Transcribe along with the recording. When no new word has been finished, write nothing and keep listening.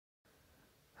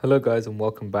Hello guys and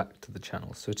welcome back to the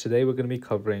channel. So today we're going to be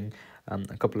covering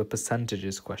a couple of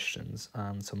percentages questions,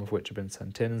 some of which have been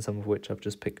sent in and some of which I've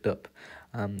just picked up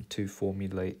to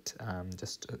formulate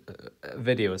just a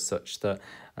video as such that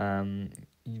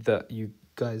that you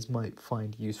guys might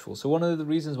find useful. So one of the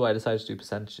reasons why I decided to do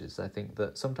percentages, I think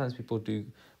that sometimes people do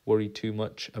worry too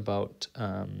much about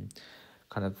kind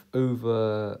of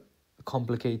over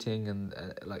complicating and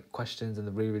like questions and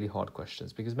the really hard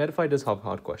questions, because Medify does have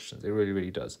hard questions. It really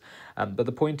does. But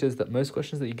the point is that most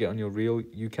questions that you get on your real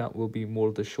UCAT will be more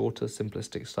of the shorter,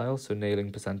 simplistic style. So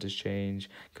nailing percentage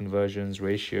change, conversions,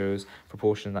 ratios,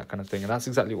 proportion, that kind of thing. And that's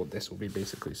exactly what this will be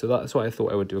basically. So that's why I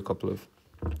thought I would do a couple of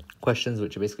questions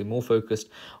which are basically more focused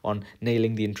on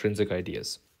nailing the intrinsic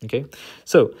ideas. Okay,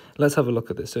 so let's have a look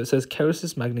at this. So it says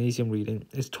Keris's magnesium reading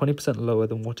is 20% lower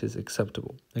than what is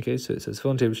acceptable. Okay, so it says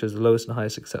film table shows the lowest and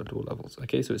highest acceptable levels.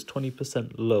 Okay, so it's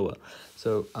 20% lower.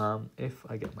 So if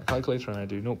I get my calculator and I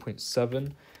do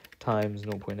 0.7 times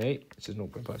 0.8, which is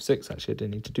 0.56, actually I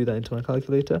didn't need to do that into my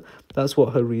calculator, that's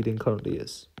what her reading currently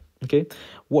is. Okay,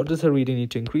 what does her reading need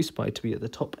to increase by to be at the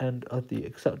top end of the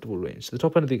acceptable range? So the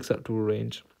top end of the acceptable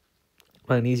range,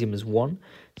 magnesium is 1,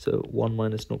 so 1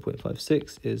 minus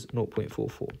 0.56 is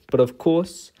 0.44. But of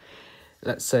course,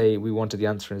 let's say we wanted the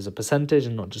answer as a percentage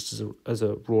and not just as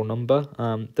a raw number,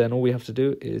 then all we have to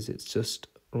do is, it's just,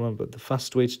 remember, the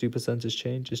fast way to do percentage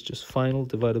change is just final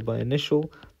divided by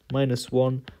initial minus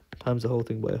 1 times the whole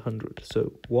thing by 100.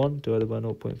 So 1 divided by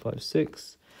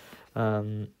 0.56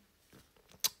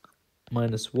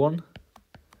 minus 1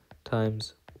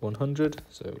 times 100,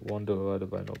 so 1 divided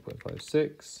by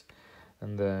 0.56,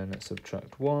 and then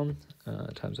subtract 1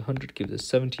 times 100 gives us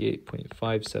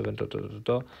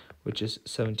 78.57 ... which is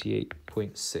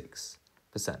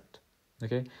 78.6%.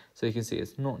 Okay, so you can see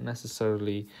it's not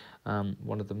necessarily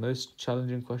one of the most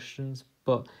challenging questions,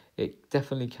 but it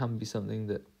definitely can be something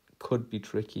that could be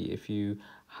tricky if you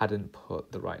hadn't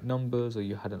put the right numbers or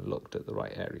you hadn't looked at the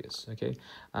right areas. Okay,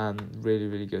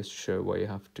 really goes to show why you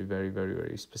have to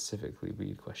very specifically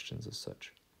read questions as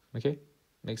such. Okay,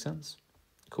 makes sense?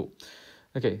 Cool.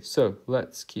 Okay, so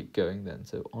let's keep going then.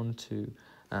 So on to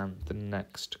the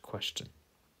next question.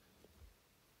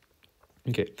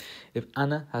 Okay, if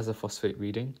Anna has a phosphate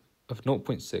reading of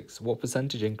 0.6, what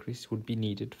percentage increase would be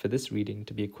needed for this reading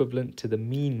to be equivalent to the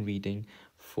mean reading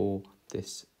for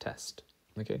this test?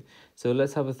 Okay, so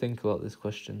let's have a think about this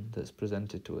question that's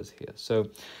presented to us here. So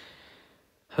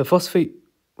her phosphate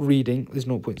reading is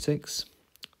 0.6.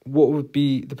 What would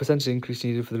be the percentage increase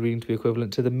needed for the reading to be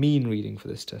equivalent to the mean reading for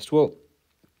this test? Well,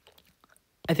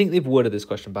 I think they've worded this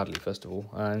question badly, first of all,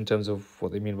 in terms of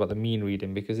what they mean about the mean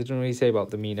reading, because it doesn't really say about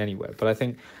the mean anywhere. But I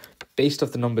think based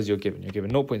off the numbers you're given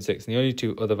 0.6, and the only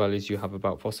two other values you have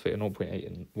about phosphate are 0.8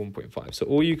 and 1.5. So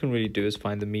all you can really do is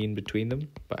find the mean between them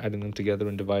by adding them together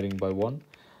and dividing by 1.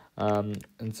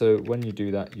 And so when you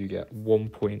do that, you get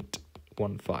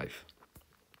 1.15.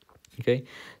 Okay,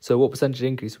 so what percentage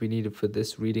increase we needed for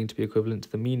this reading to be equivalent to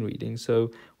the mean reading?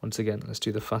 So once again, let's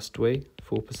do the fast way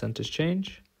for percentage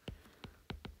change,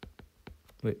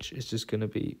 which is just going to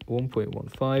be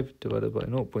 1.15 divided by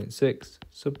 0.6,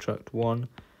 subtract 1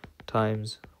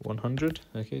 times 100.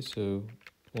 Okay, so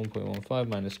 1.15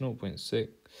 minus 0.6,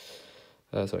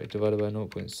 divided by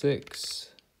 0.6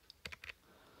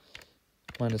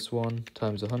 minus 1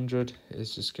 times 100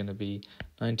 is just going to be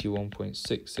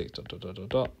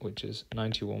 91.66 ... which is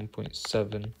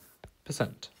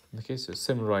 91.7%. Okay, so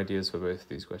similar ideas for both of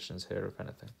these questions here, if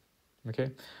anything.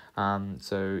 Okay,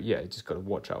 so yeah, you just got to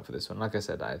watch out for this one. Like I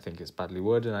said, I think it's badly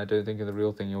worded, and I don't think in the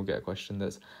real thing you'll get a question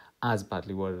that's as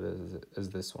badly worded as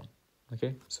this one.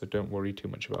 Okay, so don't worry too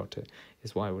much about it,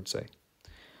 is what I would say.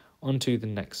 On to the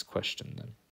next question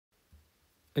then.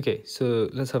 Okay, so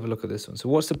let's have a look at this one. So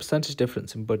what's the percentage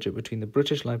difference in budget between the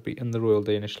British Library and the Royal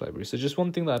Danish Library? So just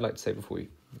one thing that I'd like to say before we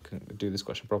can do this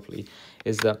question properly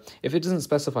is that if it doesn't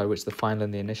specify which the final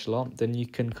and the initial are, then you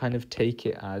can kind of take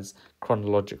it as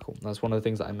chronological. That's one of the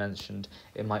things that I mentioned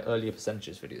in my earlier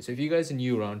percentages video. So if you guys are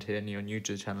new around here and you're new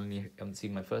to the channel and you haven't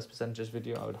seen my first percentages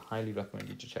video, I would highly recommend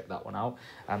you to check that one out.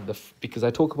 Because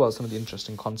I talk about some of the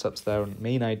interesting concepts there and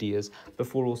main ideas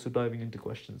before also diving into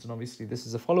questions. And obviously this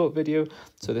is a follow-up video,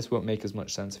 so this won't make as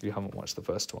much sense if you haven't watched the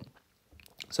first one.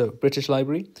 So British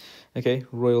Library, okay,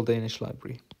 Royal Danish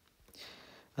Library.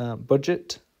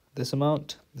 Budget, this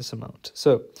amount, this amount.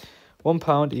 So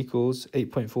 £1 equals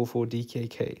 8.44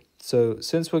 DKK. So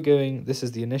since we're going, this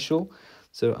is the initial,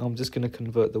 so I'm just going to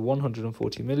convert the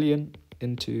 140 million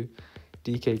into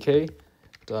DKK.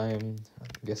 I'm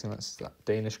guessing that's that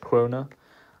Danish kroner.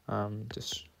 I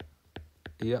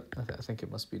think it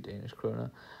must be Danish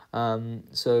kroner.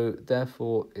 So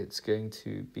therefore it's going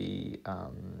to be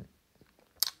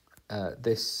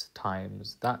this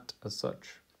times that as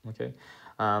such, okay?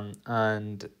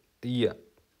 And yeah,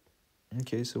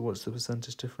 okay, so what's the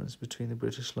percentage difference between the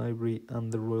British Library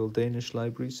and the Royal Danish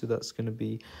Library? So that's going to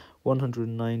be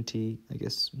 190, I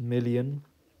guess, million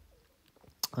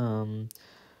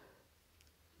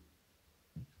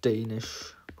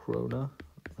Danish kroner,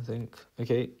 I think.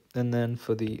 Okay, and then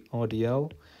for the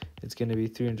RDL, it's going to be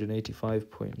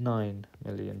 385.9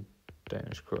 million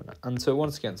Danish kroner. And so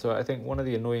once again, so I think one of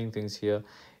the annoying things here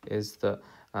is that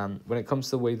when it comes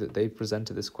to the way that they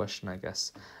presented this question, I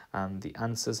guess, the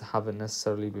answers haven't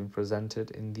necessarily been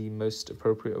presented in the most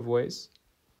appropriate of ways.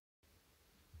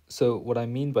 So what I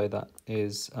mean by that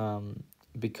is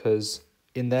because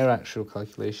in their actual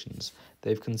calculations,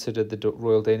 they've considered the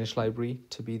Royal Danish Library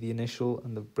to be the initial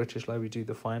and the British Library to be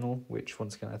the final, which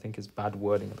once again I think is bad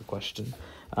wording of the question.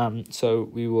 So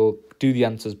we will do the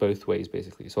answers both ways,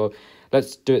 basically. So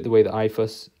let's do it the way that I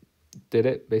first did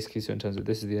it, basically. So in terms of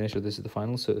this is the initial, this is the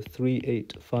final. So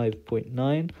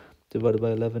 385.9 divided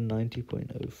by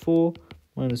 1190.04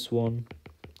 minus 1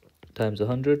 times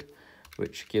 100,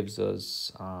 which gives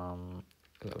us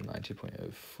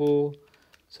 1190.04,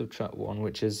 subtract 1,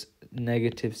 which is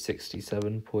negative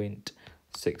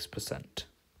 67.6%.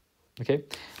 Okay,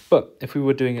 but if we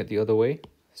were doing it the other way,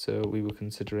 so we were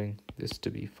considering this to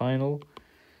be final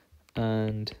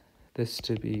and this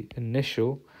to be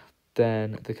initial,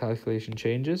 then the calculation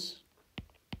changes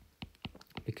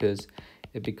because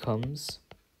it becomes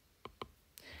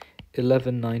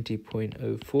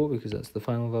 1190.04 because that's the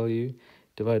final value,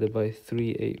 divided by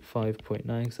 385.9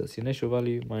 because that's the initial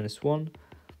value, minus 1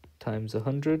 times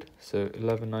 100. So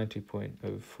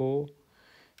 1190.04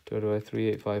 divided by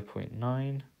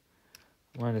 385.9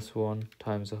 minus 1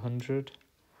 times 100,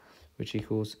 which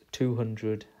equals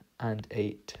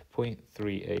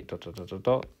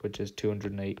 208.38 ... which is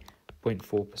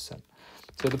 208.4%.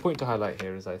 So the point to highlight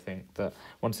here is, I think, that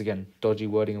once again, dodgy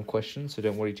wording of questions, so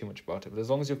don't worry too much about it. But as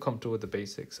long as you're comfortable with the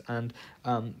basics, and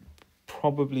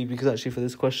probably because actually for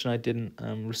this question I didn't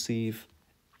receive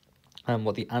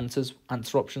what the answer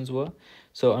options were,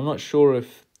 so I'm not sure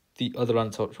if the other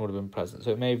answer option would have been present.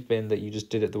 So it may have been that you just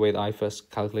did it the way that I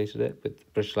first calculated it, with the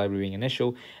British Library being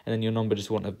initial, and then your number just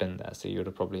wouldn't have been there, so you would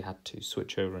have probably had to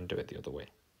switch over and do it the other way.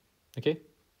 Okay,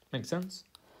 makes sense?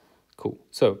 Cool.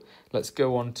 So let's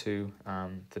go on to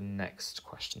the next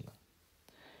question then.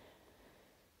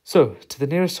 So, to the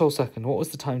nearest whole second, what was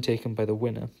the time taken by the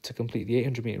winner to complete the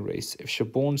 800-meter race if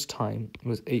Siobhan's time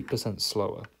was 8%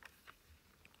 slower?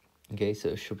 Okay, so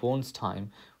if Siobhan's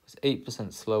time was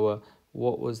 8% slower,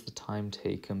 what was the time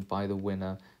taken by the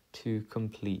winner to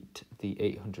complete the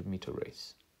 800-meter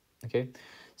race? Okay,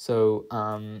 so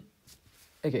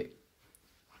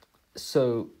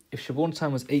so if Siobhan's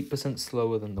time was 8%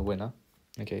 slower than the winner,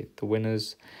 okay, the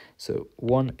winners, so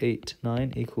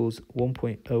 189 equals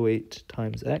 1.08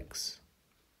 times x.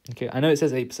 Okay, I know it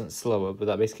says 8% slower, but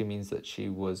that basically means that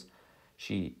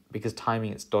because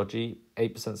timing it's dodgy,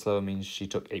 8% slower means she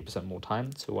took 8% more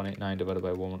time. So 189 divided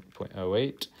by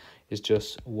 1.08 is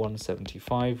just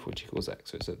 175, which equals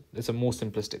x. So it's a more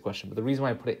simplistic question. But the reason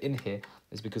why I put it in here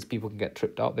is because people can get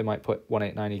tripped out. They might put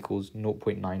 189 equals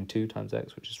 0.92 times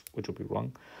x, which will be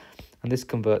wrong. And this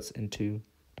converts into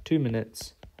 2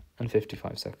 minutes and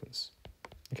 55 seconds.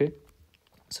 Okay,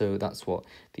 so that's what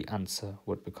the answer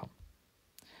would become.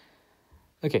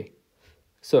 Okay,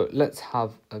 so let's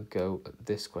have a go at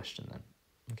this question then.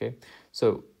 Okay,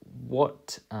 so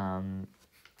what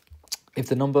if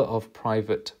the number of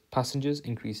private passengers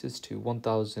increases to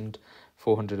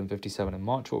 1,457 in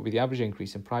March, what will be the average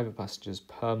increase in private passengers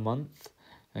per month,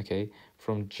 okay,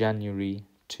 from January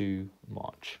to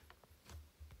March?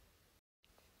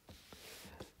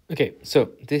 Okay, so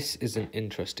this is an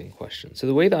interesting question. So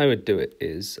the way that I would do it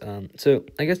is, so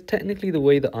I guess technically the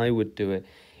way that I would do it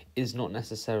is not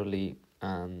necessarily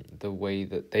the way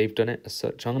that they've done it as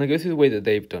such. I'm going to go through the way that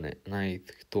they've done it, and I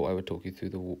thought I would talk you through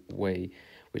the way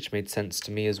which made sense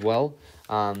to me as well.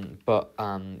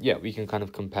 Yeah, we can kind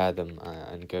of compare them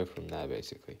and go from there,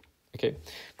 basically. Okay,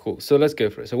 cool. So let's go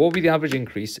for it. So what will be the average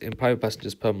increase in private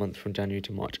passengers per month from January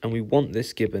to March? And we want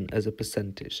this given as a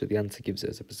percentage. So the answer gives it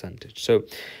as a percentage. So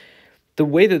the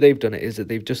way that they've done it is that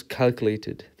they've just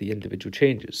calculated the individual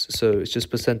changes. So it's just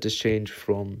percentage change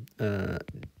from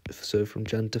from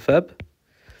Jan to Feb,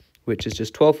 which is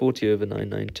just 1240 over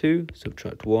 992,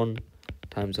 subtract 1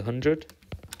 times 100,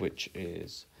 which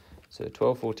is, so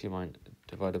 1240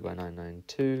 divided by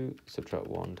 992, subtract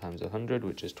 1 times 100,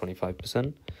 which is 25%.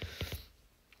 And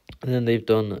then they've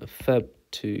done Feb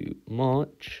to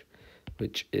March,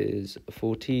 which is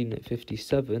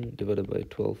 1457 divided by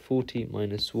 1240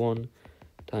 minus 1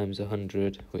 times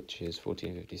 100, which is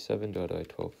 1457 divided by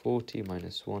 1240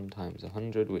 minus 1 times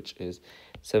 100, which is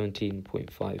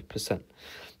 17.5%.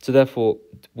 So therefore,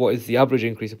 what is the average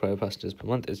increase of private passengers per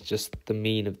month? It's just the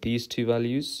mean of these two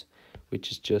values,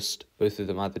 which is just both of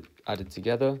them added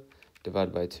together,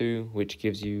 divided by 2, which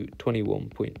gives you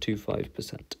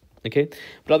 21.25%. Okay,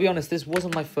 but I'll be honest, this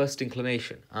wasn't my first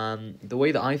inclination. The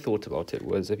way that I thought about it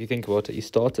was, if you think about it, you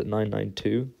start at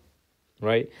 992,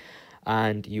 right?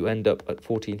 And you end up at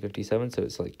 1457, so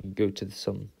it's like you go to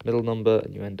some middle number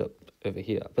and you end up over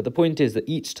here. But the point is that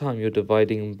each time you're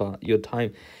dividing by your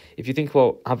time, if you think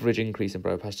about average increase in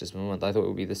private passengers per month, I thought it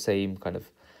would be the same kind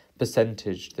of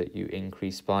percentage that you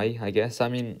increase by, I guess. I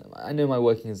mean, I know my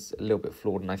working is a little bit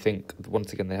flawed, and I think,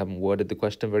 once again, they haven't worded the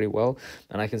question very well,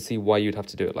 and I can see why you'd have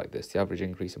to do it like this, the average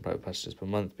increase in private passengers per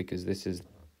month, because this is,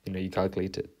 you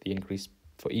calculate it, the increase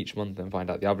for each month and find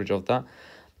out the average of that.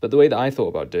 But the way that I thought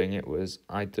about doing it was,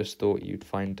 I just thought you'd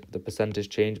find the percentage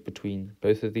change between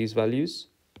both of these values,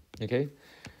 okay?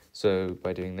 So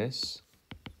by doing this,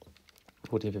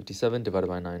 1457 divided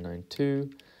by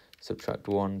 992, subtract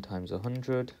 1 times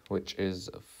 100, which is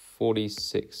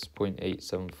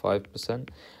 46.875%.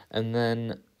 And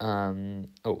then,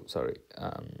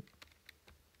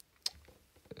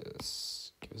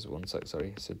 give us 1 sec,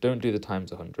 sorry. So don't do the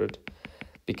times 100,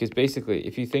 because basically,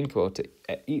 if you think about it,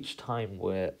 at each time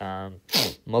we're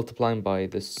multiplying by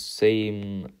the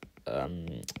same,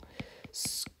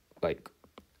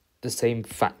 the same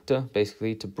factor,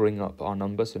 basically, to bring up our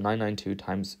number. So 992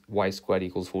 times y squared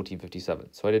equals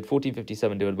 1457. So I did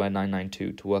 1457 divided by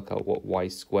 992 to work out what y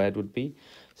squared would be.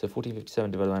 So 1457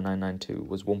 divided by 992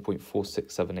 was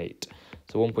 1.4678.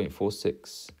 So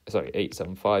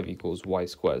 875 equals y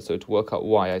squared. So to work out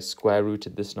y, I square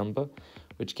rooted this number,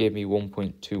 which gave me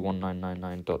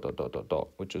 1.21999 ...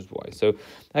 which was y. So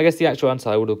I guess the actual answer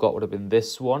I would have got would have been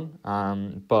this one,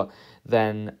 but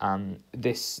then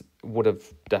this would have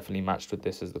definitely matched with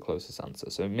this as the closest answer.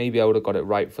 So maybe I would have got it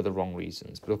right for the wrong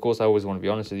reasons. But of course, I always want to be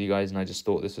honest with you guys, and I just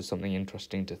thought this was something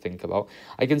interesting to think about.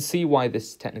 I can see why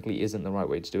this technically isn't the right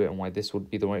way to do it, and why this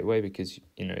would be the right way, because,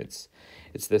 it's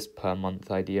this per month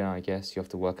idea, I guess. You have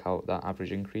to work out that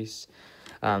average increase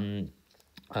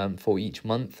for each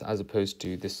month, as opposed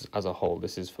to this as a whole.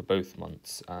 This is for both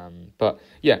months. But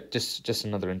yeah, just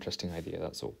another interesting idea,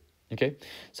 that's all. Okay,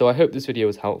 so I hope this video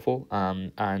was helpful,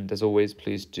 and as always,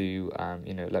 please do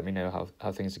let me know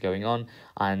how things are going on,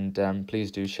 and please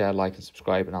do share, like, and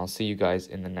subscribe, and I'll see you guys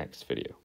in the next video.